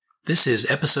This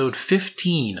is episode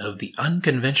 15 of the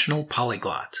Unconventional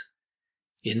Polyglot.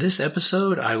 In this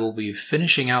episode, I will be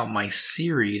finishing out my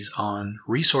series on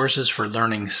resources for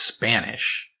learning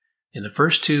Spanish. In the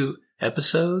first two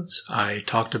episodes, I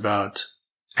talked about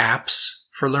apps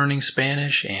for learning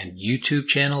Spanish and YouTube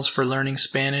channels for learning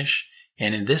Spanish.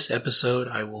 And in this episode,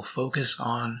 I will focus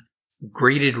on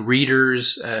graded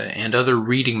readers and other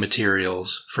reading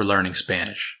materials for learning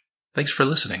Spanish. Thanks for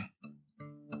listening.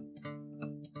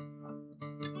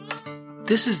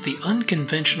 This is the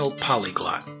Unconventional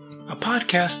Polyglot, a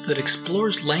podcast that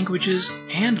explores languages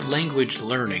and language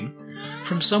learning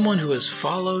from someone who has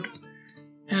followed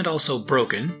and also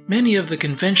broken many of the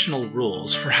conventional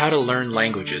rules for how to learn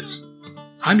languages.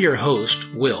 I'm your host,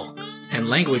 Will, and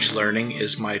language learning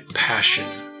is my passion.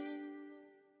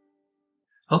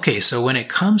 Okay, so when it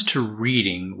comes to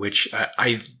reading, which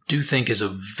I do think is a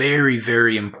very,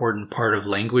 very important part of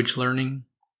language learning,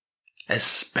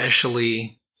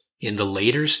 especially in the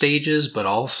later stages, but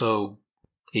also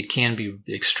it can be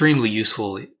extremely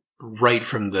useful right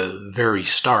from the very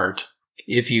start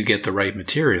if you get the right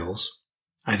materials.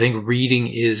 I think reading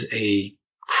is a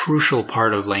crucial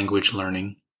part of language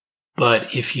learning.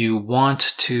 But if you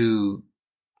want to,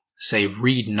 say,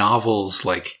 read novels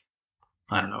like,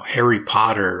 Harry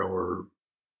Potter or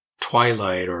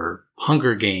Twilight or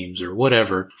Hunger Games or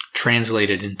whatever,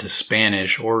 translated into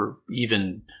Spanish, or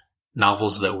even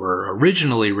novels that were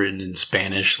originally written in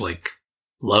Spanish, like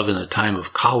Love in the Time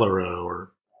of Cholera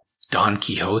or Don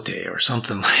Quixote or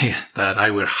something like that,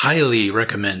 I would highly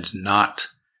recommend not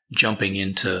jumping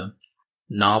into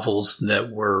novels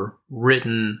that were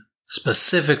written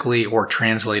specifically or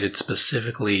translated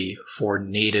specifically for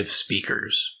native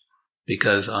speakers.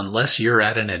 Because unless you're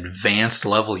at an advanced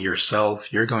level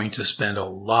yourself, you're going to spend a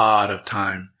lot of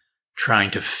time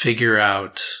trying to figure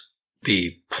out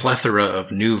the plethora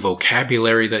of new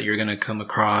vocabulary that you're going to come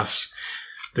across.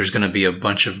 There's going to be a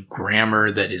bunch of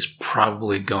grammar that is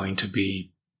probably going to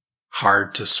be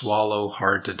hard to swallow,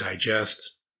 hard to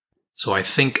digest. So I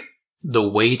think the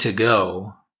way to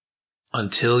go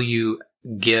until you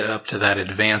get up to that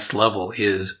advanced level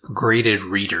is graded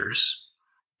readers.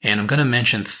 And I'm going to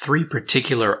mention three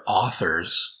particular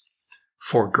authors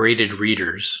for graded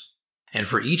readers. And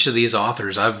for each of these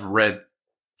authors, I've read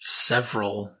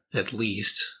several, at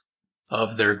least,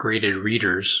 of their graded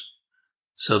readers.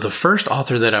 So the first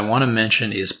author that I want to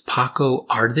mention is Paco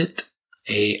Ardit,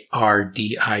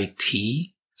 A-R-D-I-T.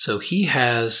 So he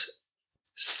has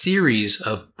series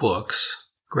of books,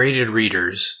 graded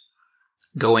readers,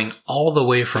 going all the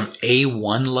way from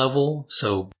A1 level,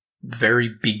 so very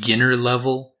beginner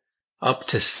level, up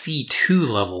to C2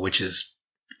 level, which is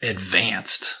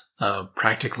advanced,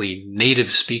 practically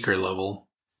native speaker level,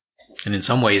 and in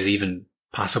some ways even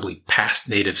possibly past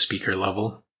native speaker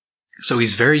level. So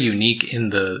he's very unique in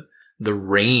the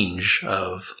range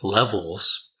of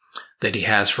levels that he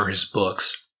has for his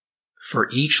books. For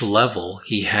each level,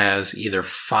 he has either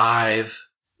 5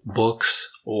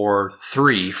 books or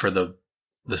 3 for the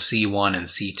C1 and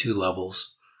C2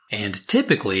 levels. And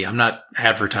typically, I'm not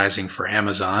advertising for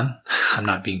Amazon. I'm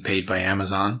not being paid by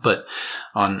Amazon, but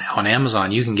on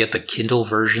Amazon, you can get the Kindle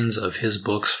versions of his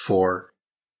books for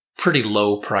pretty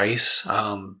low price.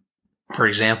 For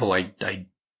example, I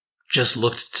just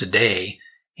looked today,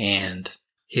 and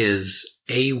his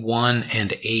A1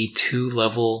 and A2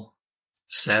 level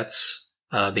sets,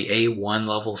 the A1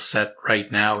 level set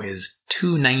right now is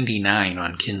 $2.99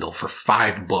 on Kindle for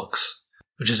 5 books,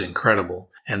 which is incredible.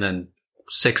 And then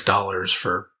 $6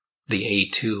 for the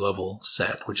A2 level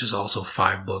set, which is also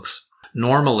 5 books.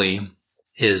 Normally,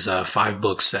 his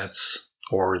 5-book sets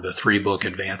or the 3-book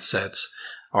advanced sets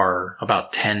are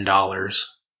about $10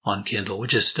 on Kindle,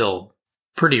 which is still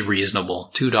pretty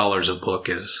reasonable. $2 a book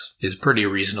is pretty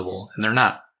reasonable. And they're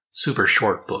not super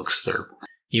short books. They're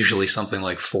usually something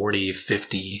like 40,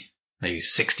 50, maybe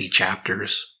 60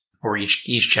 chapters, or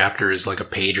each chapter is like a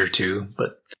page or two,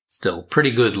 but still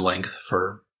pretty good length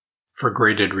for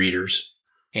graded readers.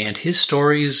 And his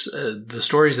stories, the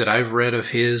stories that I've read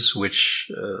of his, which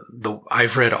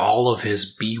I've read all of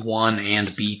his B1 and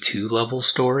B2 level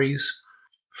stories.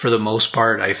 For the most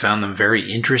part, I found them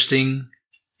very interesting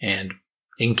and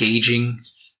engaging.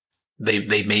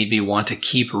 They made me want to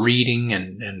keep reading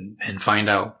and find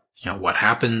out, what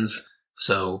happens.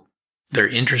 So they're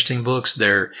interesting books.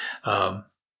 Paco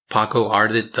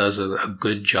Ardit does a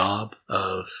good job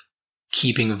of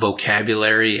keeping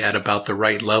vocabulary at about the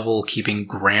right level, keeping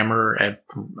grammar at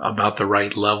about the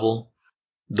right level.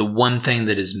 The one thing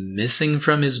that is missing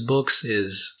from his books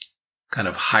is kind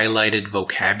of highlighted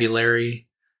vocabulary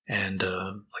and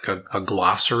like a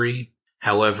glossary.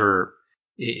 However,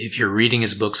 if you're reading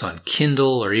his books on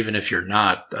Kindle, or even if you're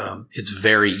not, it's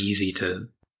very easy to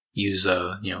use,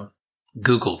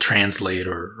 Google Translate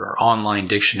or online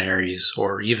dictionaries,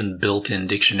 or even built-in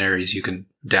dictionaries you can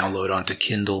download onto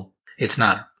Kindle. It's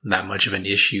not that much of an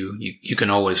issue. You can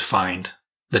always find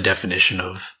the definition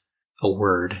of a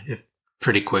word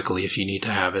pretty quickly if you need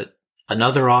to have it.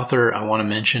 Another author I want to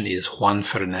mention is Juan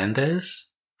Fernández.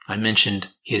 I mentioned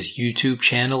his YouTube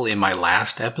channel in my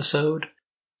last episode.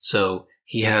 So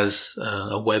he has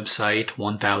a website,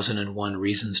 1001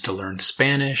 Reasons to Learn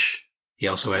Spanish. He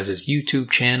also has his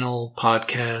YouTube channel,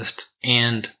 podcast,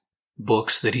 and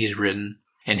books that he's written.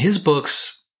 And his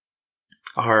books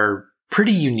are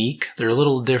pretty unique. They're a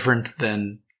little different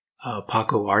than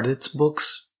Paco Ardit's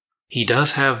books. He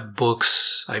does have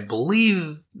books, I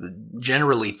believe,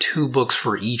 generally 2 books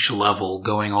for each level,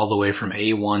 going all the way from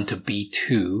A1 to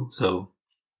B2, so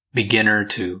beginner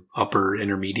to upper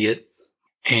intermediate.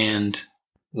 And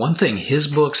one thing his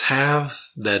books have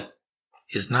that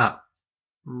is not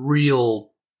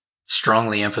real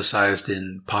strongly emphasized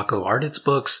in Paco Ardit's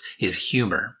books is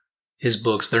humor. His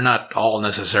books, they're not all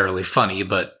necessarily funny,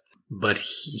 but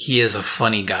he is a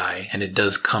funny guy, and it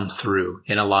does come through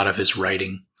in a lot of his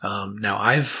writing. Now,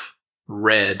 I've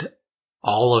read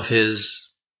all of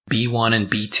his B1 and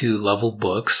B2 level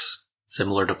books,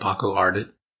 similar to Paco Ardit,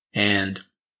 and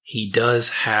he does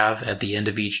have at the end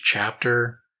of each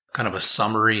chapter kind of a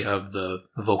summary of the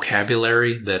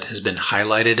vocabulary that has been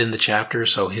highlighted in the chapter.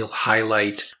 So he'll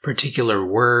highlight particular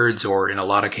words, or in a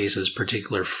lot of cases,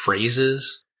 particular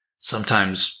phrases,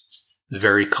 sometimes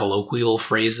very colloquial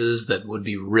phrases that would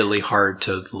be really hard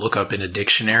to look up in a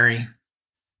dictionary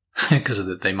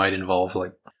because they might involve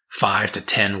like 5 to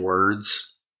 10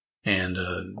 words. And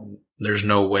there's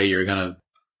no way you're going to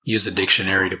use a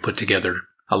dictionary to put together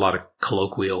a lot of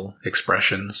colloquial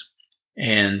expressions.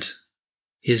 And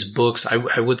his books,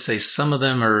 I would say some of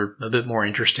them are a bit more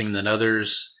interesting than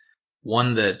others.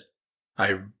 One that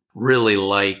I really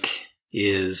like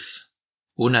is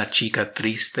Una Chica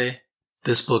Triste.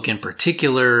 This book in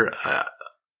particular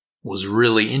was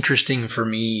really interesting for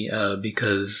me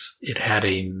because it had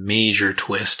a major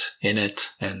twist in it,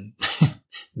 and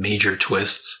major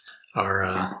twists are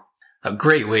a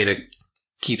great way to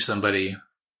keep somebody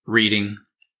reading.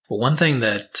 But one thing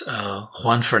that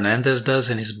Juan Fernández does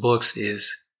in his books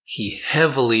is he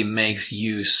heavily makes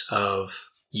use of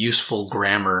useful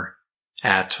grammar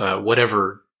at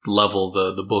whatever level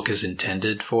the book is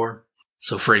intended for.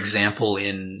 So, for example,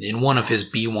 in one of his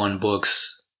B1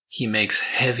 books, he makes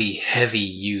heavy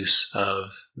use of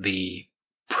the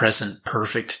present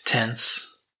perfect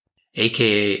tense,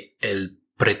 aka el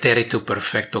pretérito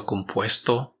perfecto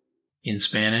compuesto in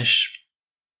Spanish.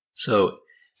 So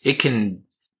it can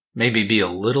maybe be a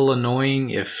little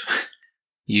annoying if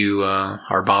you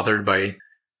are bothered by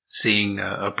seeing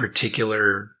a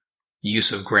particular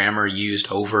use of grammar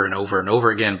used over and over and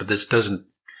over again, but this doesn't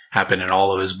happen in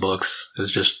all of his books.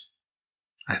 It's just,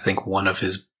 I think, one of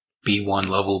his B1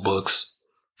 level books.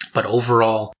 But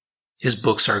overall, his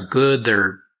books are good.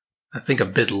 They're, I think, a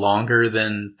bit longer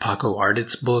than Paco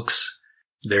Ardit's books.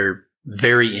 They're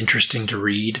very interesting to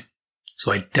read.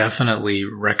 So I definitely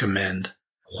recommend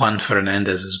Juan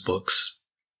Fernández's books.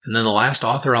 And then the last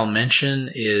author I'll mention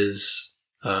is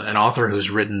an author who's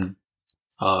written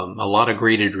a lot of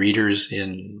graded readers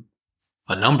in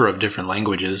a number of different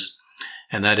languages,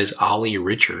 and that is Olly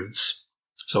Richards.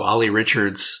 So Olly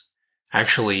Richards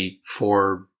actually,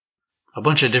 for a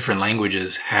bunch of different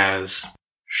languages, has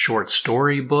short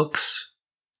story books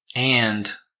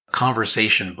and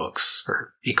conversation books,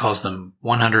 or he calls them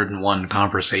 101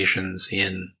 conversations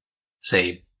in,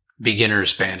 say, beginner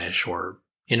Spanish or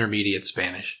intermediate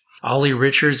Spanish. Olly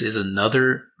Richards is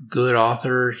another good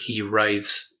author. He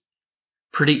writes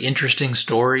pretty interesting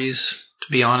stories.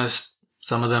 To be honest,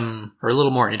 some of them are a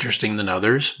little more interesting than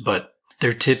others, but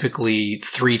they're typically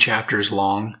 3 chapters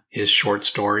long, his short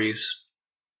stories.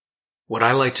 What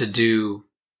I like to do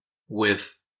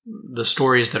with the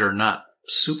stories that are not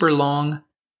super long,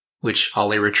 which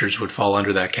Olly Richards would fall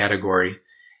under that category,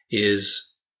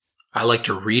 is I like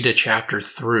to read a chapter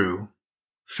through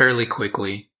fairly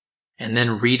quickly and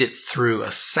then read it through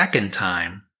a second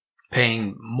time,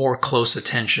 paying more close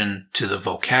attention to the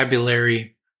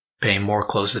vocabulary, paying more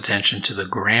close attention to the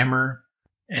grammar,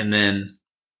 and then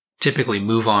typically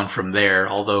move on from there.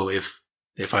 Although if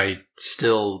I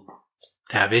still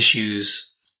have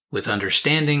issues with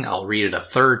understanding, I'll read it a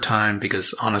third time,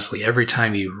 because honestly, every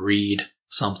time you read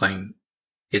something,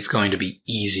 it's going to be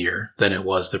easier than it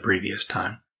was the previous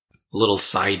time. A little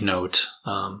side note,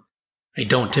 I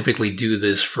don't typically do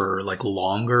this for like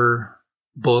longer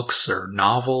books or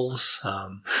novels,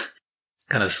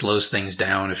 kind of slows things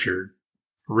down if you're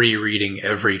rereading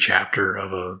every chapter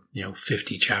of a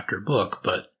 50 chapter book.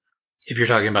 But if you're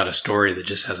talking about a story that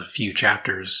just has a few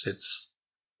chapters,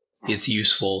 it's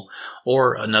useful.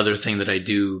 Or another thing that I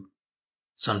do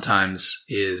sometimes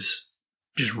is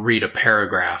just read a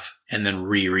paragraph and then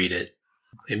reread it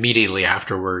immediately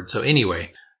afterward. So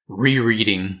anyway,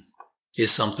 rereading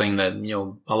is something that,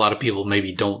 a lot of people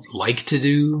maybe don't like to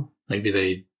do. Maybe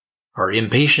they are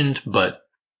impatient, but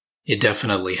it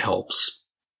definitely helps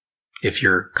if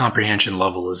your comprehension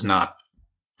level is not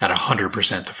at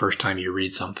 100% the first time you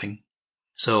read something.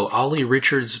 So Olly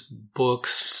Richard's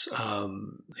books,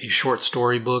 his short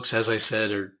story books, as I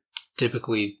said, are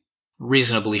typically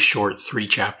reasonably short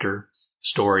 3-chapter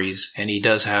stories, and he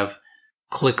does have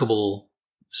clickable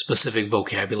specific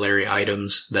vocabulary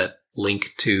items that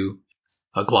link to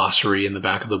a glossary in the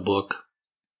back of the book,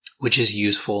 which is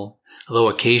useful. Although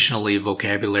occasionally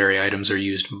vocabulary items are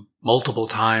used multiple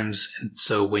times, and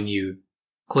so when you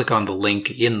click on the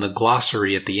link in the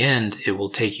glossary at the end, it will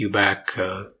take you back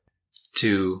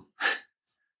to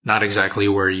not exactly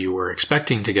where you were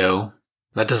expecting to go.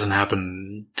 That doesn't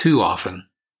happen too often.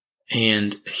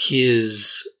 And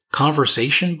his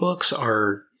conversation books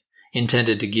are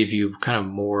intended to give you kind of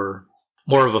more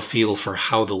of a feel for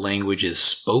how the language is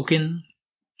spoken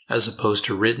as opposed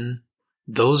to written.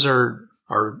 Those are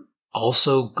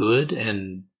also good,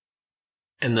 and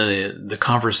the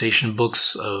conversation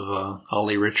books of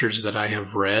Olly Richards that I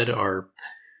have read are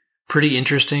pretty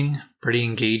interesting, pretty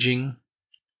engaging.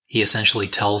 He essentially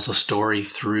tells a story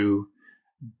through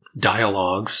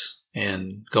dialogues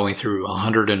and going through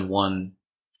 101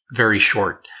 very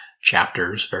short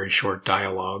chapters, very short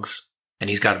dialogues. And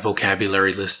he's got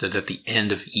vocabulary listed at the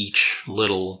end of each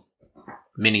little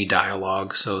mini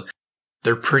dialogue. So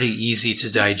they're pretty easy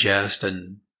to digest.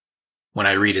 And when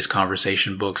I read his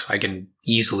conversation books, I can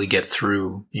easily get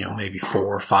through, maybe 4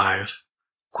 or 5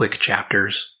 quick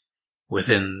chapters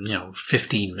within,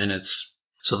 15 minutes.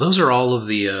 So those are all of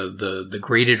the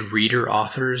graded reader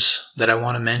authors that I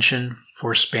want to mention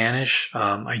for Spanish.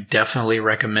 I definitely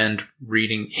recommend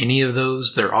reading any of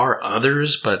those. There are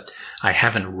others, but I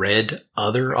haven't read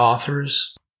other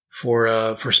authors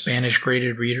for Spanish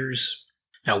graded readers.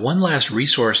 Now, one last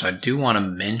resource I do want to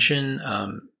mention,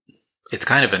 it's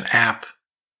kind of an app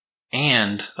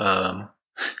and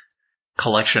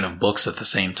collection of books at the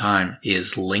same time,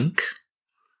 is LingQ,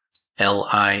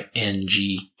 LingQ.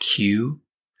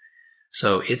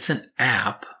 So it's an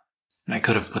app, and I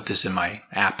could have put this in my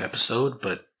app episode,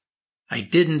 but I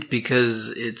didn't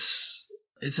because it's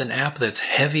an app that's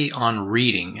heavy on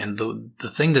reading. And the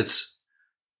thing that's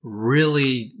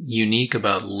really unique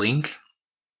about LingQ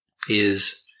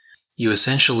is you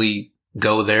essentially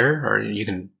go there, or you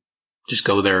can just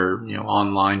go there,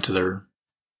 online to their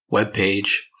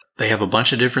webpage. They have a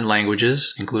bunch of different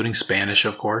languages, including Spanish,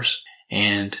 of course,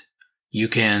 and you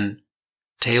can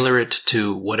tailor it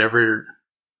to whatever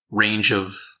range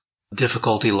of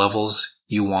difficulty levels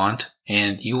you want,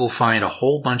 and you will find a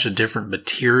whole bunch of different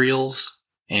materials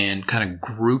and kind of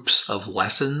groups of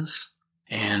lessons.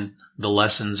 And the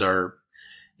lessons are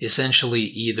essentially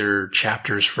either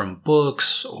chapters from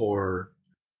books or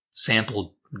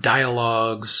sample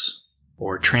dialogues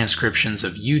or transcriptions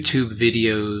of YouTube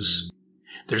videos.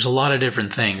 There's a lot of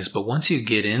different things, but once you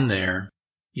get in there,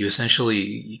 you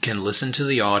can listen to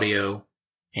the audio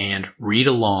and read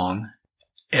along.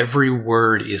 Every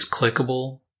word is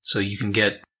clickable, so you can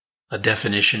get a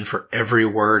definition for every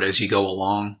word as you go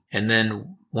along. And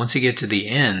then once you get to the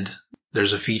end,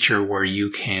 there's a feature where you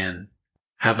can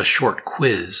have a short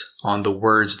quiz on the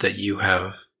words that you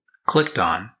have clicked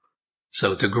on.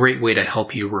 So it's a great way to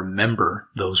help you remember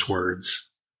those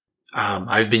words.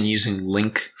 I've been using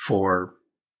LingQ for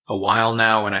a while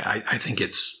now, and I think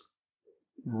it's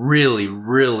really,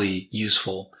 really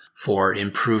useful for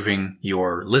improving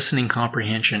your listening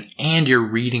comprehension and your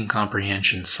reading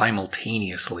comprehension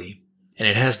simultaneously. And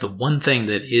it has the one thing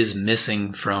that is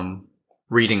missing from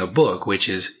reading a book, which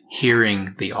is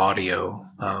hearing the audio,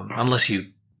 unless you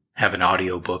have an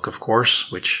audiobook, of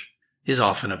course, which is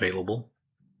often available.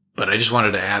 But I just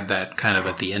wanted to add that kind of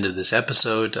at the end of this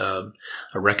episode, a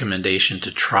recommendation to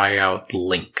try out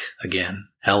LingQ again,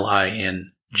 LingQ.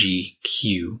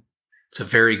 It's a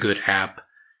very good app.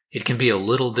 It can be a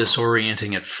little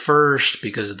disorienting at first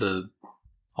because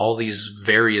all these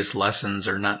various lessons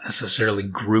are not necessarily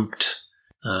grouped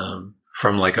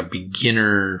from like a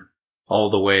beginner all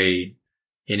the way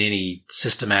in any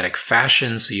systematic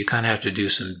fashion. So you kind of have to do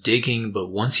some digging.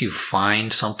 But once you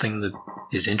find something that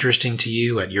is interesting to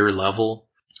you at your level,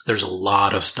 there's a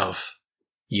lot of stuff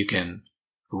you can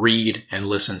read and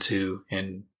listen to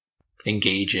and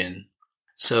engage in.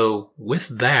 So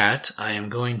with that, I am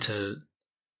going to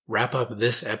wrap up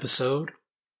this episode.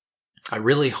 I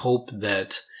really hope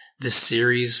that this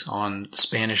series on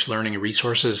Spanish learning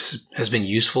resources has been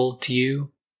useful to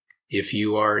you if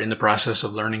you are in the process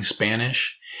of learning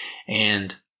Spanish.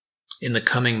 And in the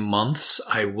coming months,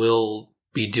 I will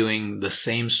be doing the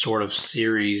same sort of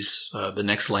series. The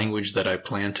next language that I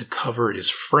plan to cover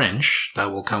is French.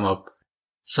 That will come up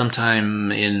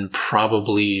sometime in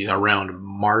probably around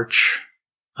March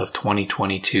of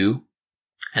 2022.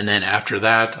 And then after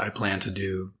that, I plan to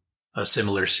do a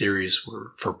similar series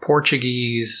for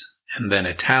Portuguese, and then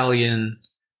Italian,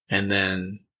 and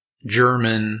then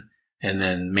German, and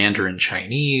then Mandarin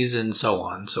Chinese, and so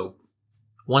on. So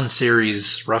one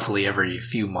series roughly every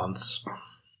few months.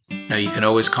 Now you can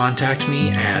always contact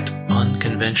me at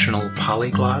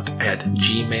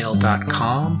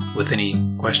unconventionalpolyglot@gmail.com with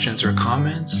any questions or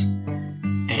comments.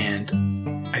 And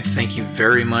I thank you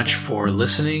very much for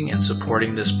listening and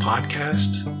supporting this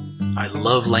podcast. I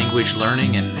love language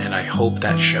learning, and I hope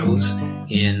that shows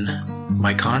in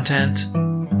my content.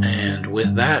 And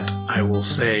with that, I will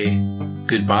say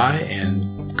goodbye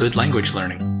and good language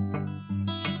learning.